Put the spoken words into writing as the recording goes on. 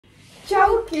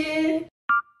Tšauki!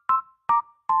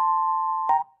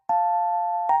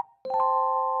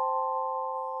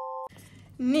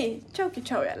 Nii, tšauki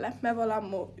tšau jälle. Me pole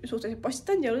ammu suhteliselt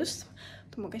postitanud jõulust.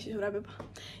 Mu käsi sureb juba.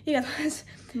 Igatahes.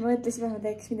 Ma mõtlesin, et ma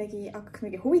teeks hakkaks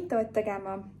midagi huvitavat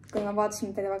tegema. Kui ma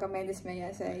vaatasin, teile väga meeldis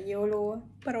meie see jõulu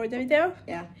paroodia video.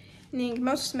 Ja. Ning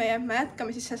me otsustasime, me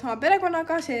jätkame siis sama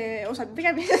perekonnaga, see osade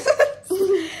tegemises.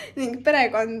 Ning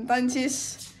perekond on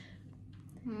siis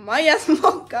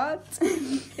Maiasmokad.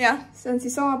 Ja. See on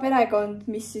siis sama perekond,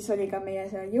 mis siis oli ka meie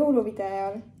seal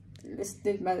jõuluvideol. Sest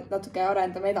nüüd me natuke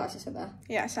arendame edasi seda.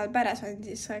 Ja, seal peres on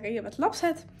siis kõigepealt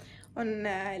lapsed. On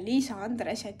Liisa,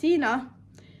 Andres ja Tiina.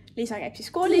 Liisa käib siis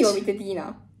koolis. Tiiu, mitte Tiina.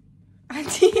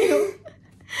 Tiiu.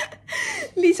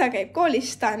 Liisa käib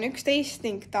koolis, ta on 11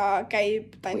 ning ta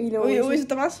käib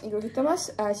uisutamas.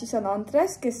 Siis on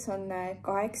Andres, kes on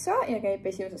 8 ja käib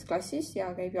esimeses klassis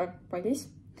ja käib jalgpallis.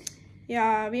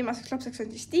 Ja viimaseks lapseks on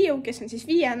siis Tiiu, kes on siis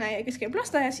 5 ja kes käib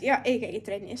lasteaias ja ei käi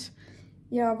trennis.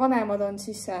 Ja vanemad on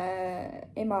siis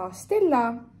ema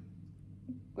Stella,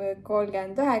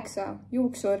 39,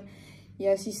 juuksur,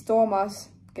 ja siis Toomas,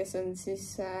 kes on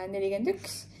siis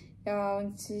 41 ja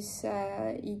on siis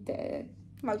IT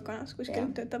valdkonnas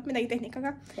kuskil töötab midagi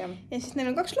tehnikaga. Ja siis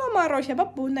neil on 2 looma, Roos ja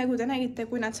Papu, nagu te nägite,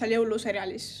 kui nad seal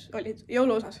jõuluseriaalis olid,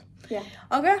 jõuluosas.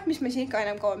 Aga jah, mis me siin ka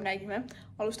enam kauem räägime.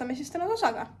 Alustame siis tänase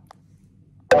osaga.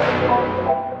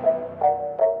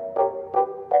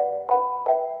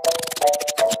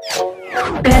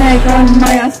 Perekond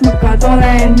Maiasmokad,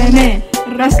 oleme me,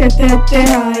 rasket tööd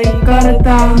teha ei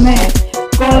karda me.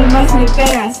 3 nüüd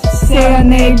peres, see on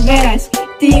neil veres.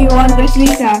 Tiiu, Andres,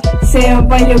 Liisa, see on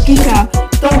palju kisa.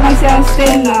 Toomas ja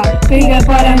Stella, kõige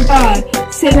parem paar.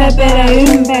 Selle pere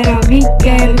ümber on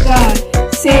vikerkaar.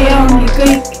 See ongi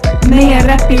kõik, meie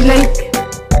räpilõik.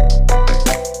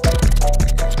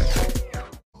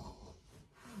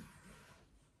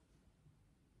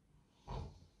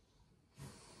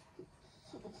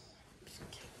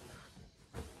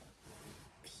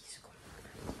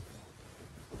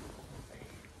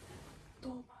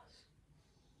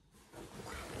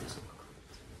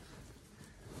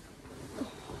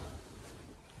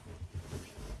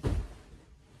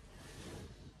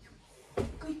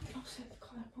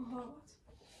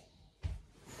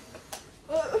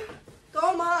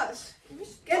 Toomas,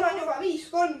 kell on juba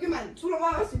 5:30, sul on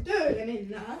vaja tööle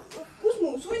minna. Kus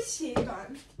mu sussid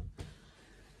on?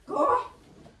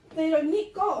 Teil on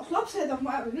nii kaos, lapsed on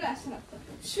vaja veel üles ärata.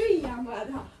 Süüa on vaja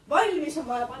teha, valmis on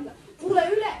vaja panna. Tule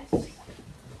üles.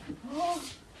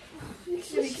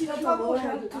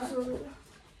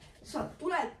 Sa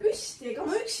tuled püsti, ega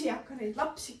ma üksi ei hakka neid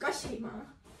lapsi kassima.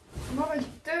 Ma pean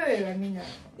tööle minna.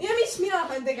 Ja mis mina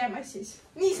pean tegema siis?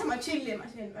 Niisama chillima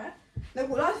siin või?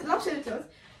 Nagu lapsed ütlevad,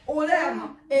 olema,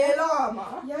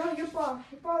 elama. Ja juba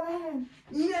lähen.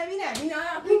 Mine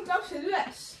aja kõik lapsed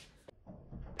üles.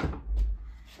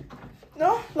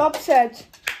 Noh, lapsed.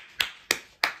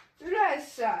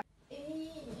 Üles.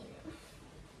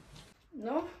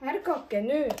 Noh, ärgake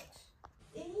nüüd.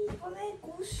 Ei pane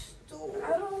kustu.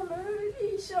 Ära löö,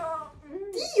 Liisa.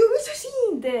 Tiiu, mis sa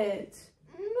siin teed?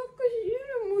 Hakkasin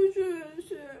hirmuses.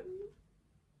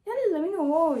 Jälle minu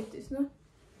voodis, noh.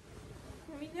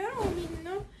 Mine ära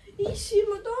minna. Issi,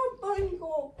 ma tahan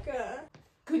pannkooke.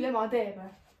 Küll ema teeb.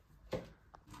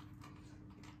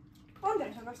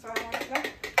 Andres on kas taha.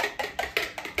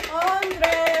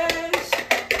 Andres!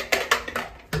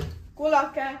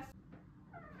 Kuulake.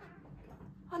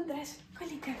 Andres,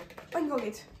 kallike,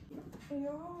 pannkoogid.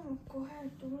 Jaa, kohe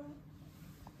tule.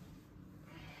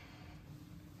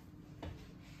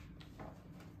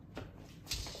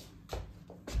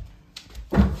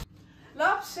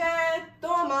 Lapsed,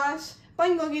 Toomas,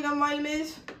 pannkoogid on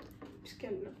valmis. Mis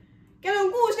kell on? Kell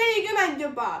on 6:40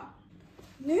 juba.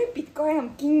 Nööpid ka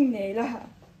enam kinni ei lähe.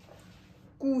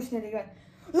 6:40.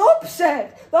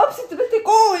 Lapsed, te peate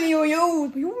kooli ju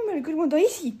jõudma. Jummel küll mõnda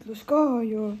esitlus ka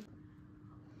ju.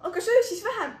 Aga söö siis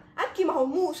vähem. Äkki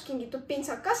mahub muus kingitud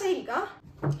pintsak ka selga?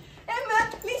 Emme,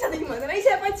 Liisa tegi mulle täna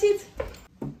ise patsid.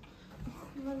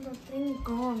 Ma teen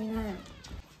ka mine.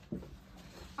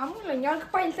 Aga mul on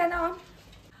jalgpall täna.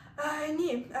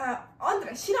 Nii,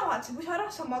 Andres, sina vaatasid pusa ära,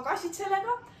 sa magasid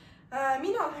sellega.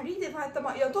 Mina lähen riidid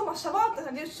vahetama ja Toomas, sa vaatad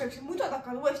nad just sööksid, muidu nad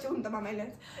hakkavad uuesti undama meile,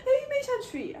 et ei, me ei saanud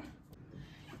süüa.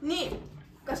 Nii,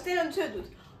 kas teil on söödud?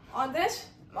 Andres,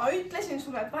 ma ütlesin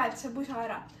sulle, et vahet see pusa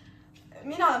ära.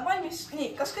 Mina olen valmis.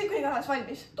 Nii, kas kõik on igatahes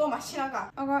valmis? Toomas, sina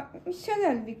ka. Aga mis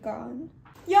sellel viga on?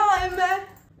 Jaa, emme.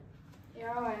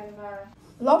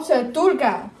 Lapsed,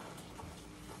 tulge!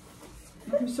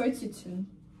 Mis sa otsid siin?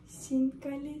 Sind,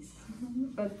 kallis.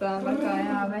 Võta väga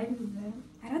hea välja.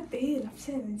 Ära tee,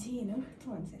 lapsed on siin,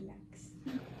 õhtu on selleks.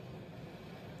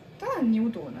 on nii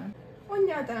udune. On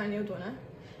ja täna nii udune.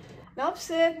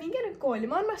 Lapsed, minge nüüd kooli,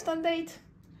 ma armastan teid.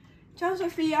 Tšau,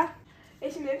 Sofia.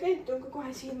 Esimene klient on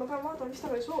kohe siin, ma pean vaatama, mis ta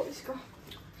veel soovis ka.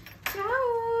 Tšau.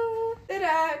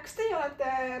 Tere, kas teie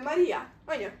olete Maria?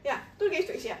 On ju? Ja, tulge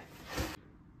istuge siia.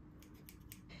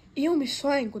 Ju, mis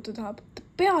soengu ta tahab. Ta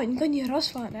pea on ka nii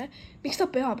rasvane. Miks ta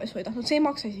peapesu ei tahtnud? See ei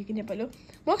maksa isegi nii palju.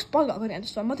 Ma oleks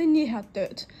palgakõrjendust vaja, ma teen nii head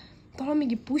tööd. Tal on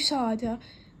mingi pusad ja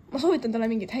ma soovitan talle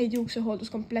mingid häid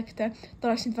juuksehoolduskomplekte. Ta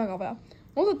oleks nüüd väga vaja.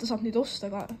 Oodata saab nüüd osta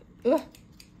ka. Ja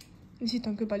siit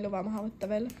on küll palju vaja maha võtta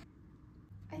veel.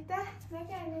 Aitäh,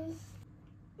 nägemist.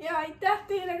 Ja aitäh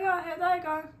teile ka, head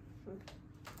aega.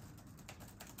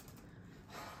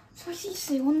 Mis asi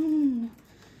see on?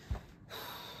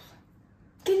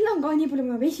 Kell on ka nii palju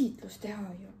vaja esitlust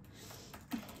teha ju.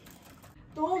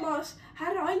 Toomas,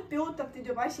 härra Alpi ootab teid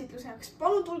juba esitluseks.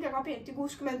 Palun tulge kabinetti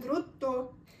 60 ruttu.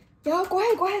 Ja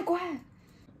kohe.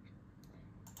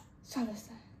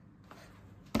 Saadasta.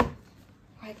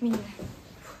 Aeg minna.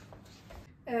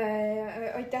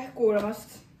 Aitäh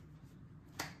kuulamast.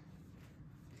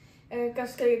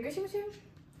 Kas kellegi küsimusi?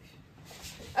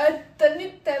 Et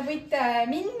nüüd te võite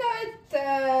minna,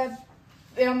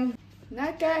 ja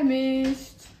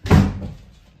nägemist.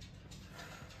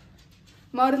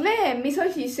 Marleen, mis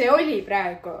asi see oli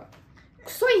praegu?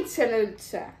 Kus soid selle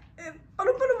üldse?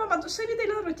 Palun vabandust, see oli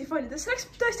teil arvutifailides. See läks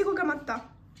tõesti kogemata.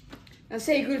 No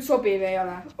see küll sobiv ei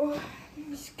ole.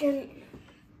 Mis kell?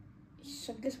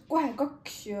 Issand, kes kohe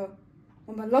 2 ju.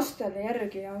 Ma pean lastele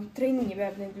järgi ja trenni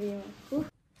peab neid viima.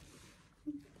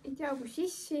 Ei tea, kus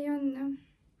sissi on.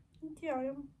 Ei tea,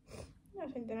 jah. Mina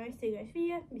sain täna Eesti käes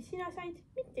 5. Mis sina said?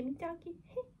 Mitte midagi.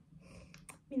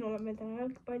 Minul on veel täna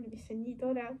jalgpall, mis on nii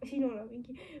tore, aga sinul on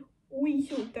mingi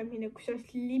uisutamine, kus sa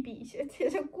libised ja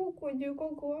sa kukud ju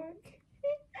kogu aeg.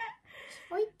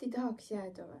 Vait ei tahaks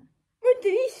jääda või? Ma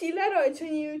ütlen Issile ära, et sa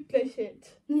nii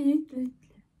ütlesid. Nii, ütle.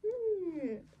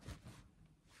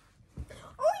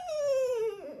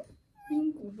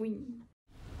 Mingu punn.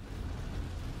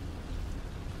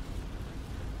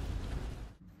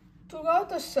 Tulge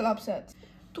autosse, lapsed.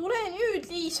 Tule nüüd,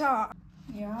 Liisa.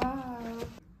 Jaa.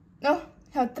 Noh,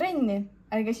 head trenni.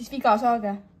 Ärge siis viga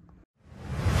saage.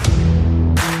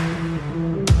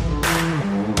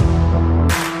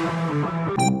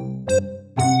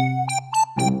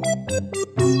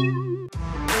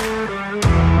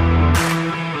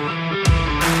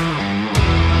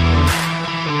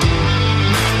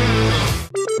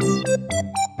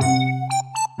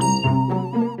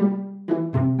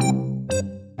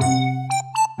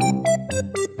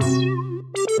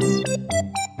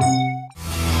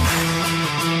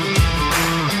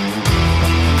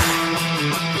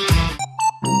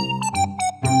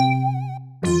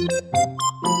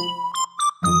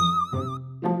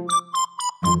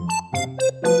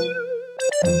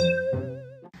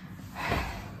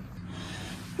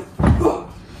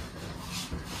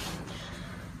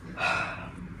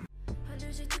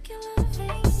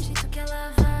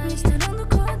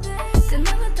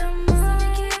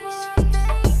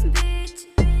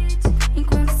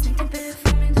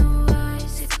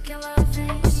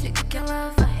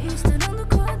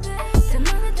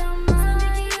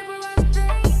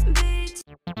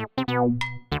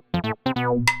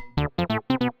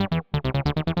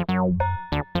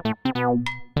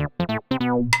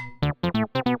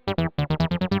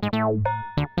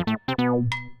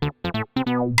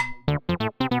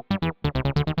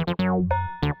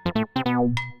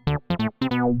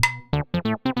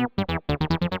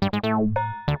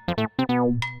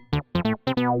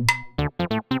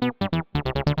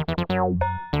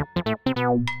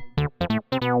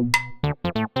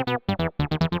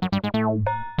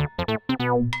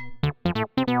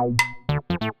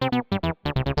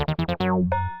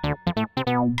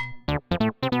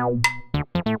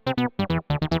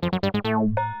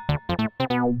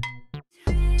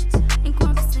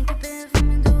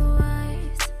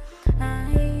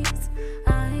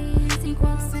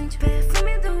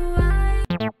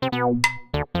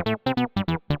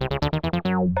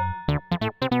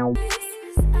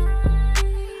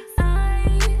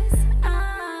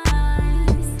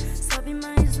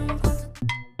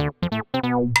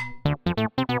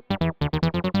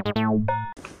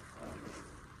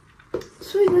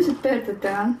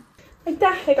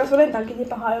 Aitäh, ega sul endalgi nii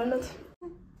paha ei olnud.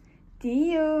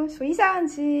 Tiiu, su isa on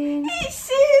siin.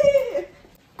 Issi!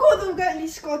 Kodu,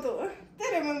 kallis kodu.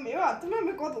 Tere, mõmmi, vaata, me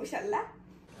oleme kodus jälle.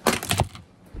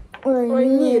 Oi,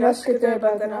 nii raske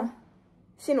tööpäev täna.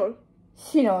 Sinul?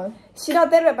 Sinul? Sina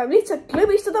terve päev lihtsalt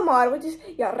klõbistud oma arvutis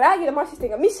ja räägid oma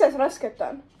assistiga, mis selles rasket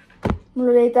on?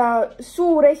 Mul oli ta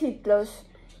suur esitlus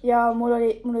ja mul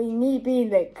oli nii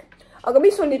piinlik. aga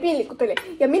mis sul nii piinlikult oli?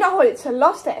 Ja mina hoolitsen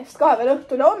laste eest ka veel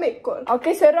õhtul ja hommikul. Aga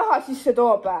kes see raha sisse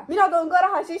toob? Mina toon ka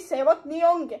raha sisse ja vot nii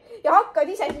ongi. Ja hakkad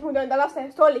ise siis muidu enda laste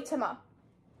eest hoolitsema.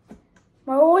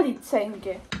 Ma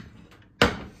hoolitsengi.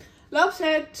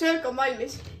 Lapsed, söök on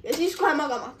valmis ja siis kohe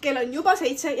magama. Kell on juba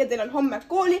 7 ja teil on homme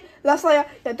kooli, lasteaia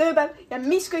ja tööpäev ja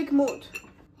mis kõik muud.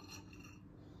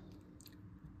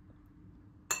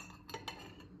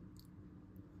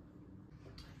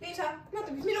 Liisa,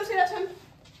 vaata, mis minu seljas on.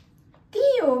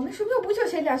 Tiiu, miks sul minu pusa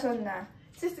seljas on?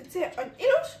 Sest et see on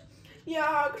ilus ja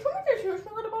kas ma mõtlen sinust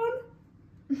magada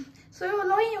palun? Sa ju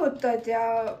loiutad ja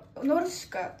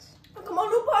norskad. Aga ma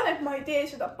luban, et ma ei tee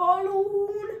seda,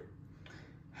 palun.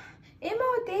 Ema,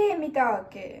 tee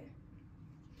midagi.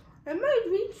 Ema ei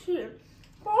viitsi.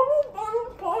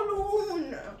 Palun.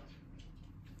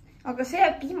 Aga see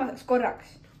jääb viimaseks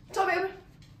korraks. Sobib.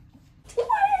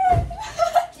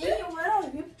 Tiiu, ära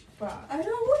hüppa.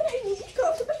 Ära ole nii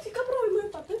igav, sa peaks ikka proovima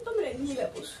hüpata, nüüd on meil nii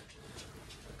lõbus.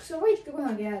 Kas sa võid ka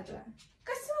kunagi jääda?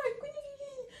 Kas sa oled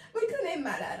kunagi? Võid ka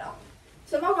emmele ära.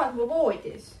 Sa magad mu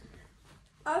voodis.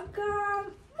 Aga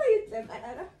ma ei ütle emmele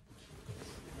ära.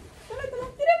 Oled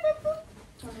alati repepu.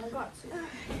 Ma kaatsin.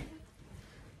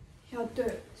 Head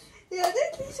tööd. Head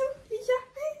tööd, Liisu. Liisa.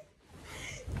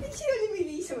 Miks sinu nimi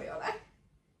Liisu ei ole?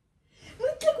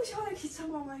 Mõtle, kui sa oleksid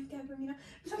sama väike kui mina.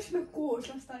 Me saaksime koos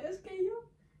lasteaias käia.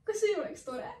 Kas see ei oleks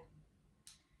tore?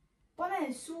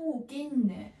 Pane suu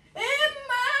kinni.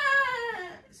 Emme!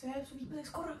 See jääb su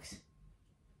viimaseks korraks.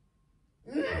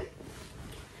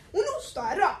 Unusta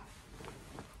ära.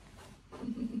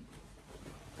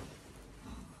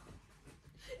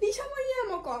 Liisa, ma ei jää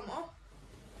magama.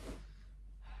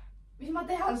 Mis ma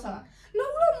teha saan?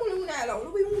 Laula mulle unelaulu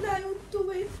või unejuttu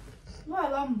või... Loe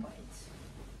lambaid.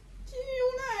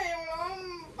 Une ju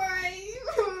lambaid.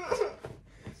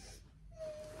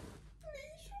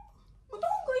 Liisa, ma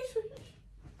tahan ka isu siis.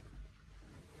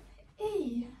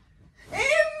 Ei.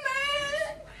 Emme!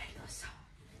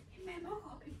 Emme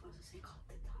magab juba, sa segad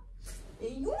teda.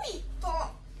 Ei huvita.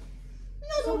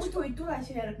 Sa muidu ei tule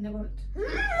siia järgmine kord.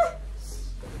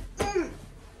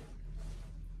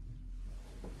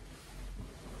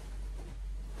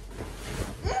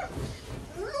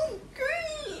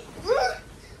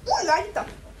 Mulle aitab.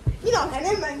 Mina lähen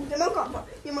emme juurde magama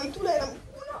ja ma ei tule enam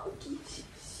kunagi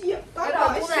siia tagasi. Ära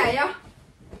tule, jah.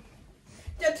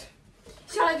 Tead,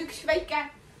 sa oled üks väike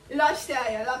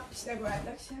lasteaia laps, nagu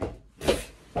öeldakse.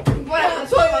 Paremat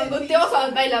solvangut ei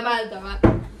osanud välja mõelda või?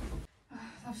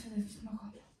 Lapsed ei vist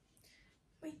magama.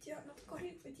 Ma ei tea, nad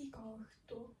karjuvad iga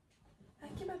õhtu.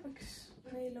 Äkki me peaks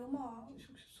neile oma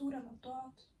suuremad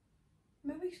toad.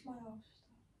 Me võiks maja osta.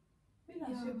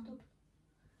 Millal see juhtub?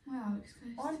 Maja võiks ka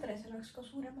hästi. Andresel oleks ka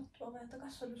suuremat tuba vaja, ta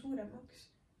kasvab ju suuremaks.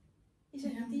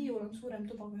 Isegi Tiiul on suurem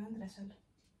tuba kui Andresel.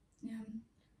 Jah,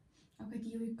 aga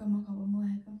Tiiu ikka magab oma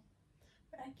aega.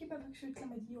 Äkki me peaks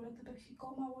ütlema Tiiule, et ta peaks ikka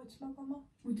oma voodis magama.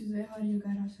 Muidu ta ei harjuga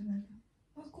ära sellega.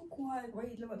 Nad kogu aeg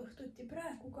vaidlevad õhtuti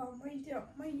praegu ka, ma ei tea,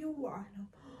 ma ei jõua enam.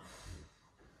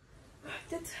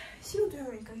 Tead, sinu töö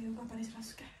on ikka ju ka päris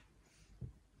raske.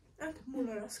 Mul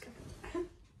on raske.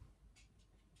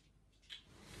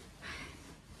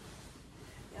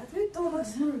 Ja tööd,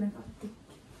 Toomas. Mulle ka tikk.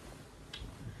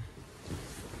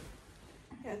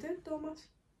 Ja tööd, Toomas.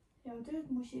 Ja tööd,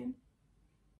 musi.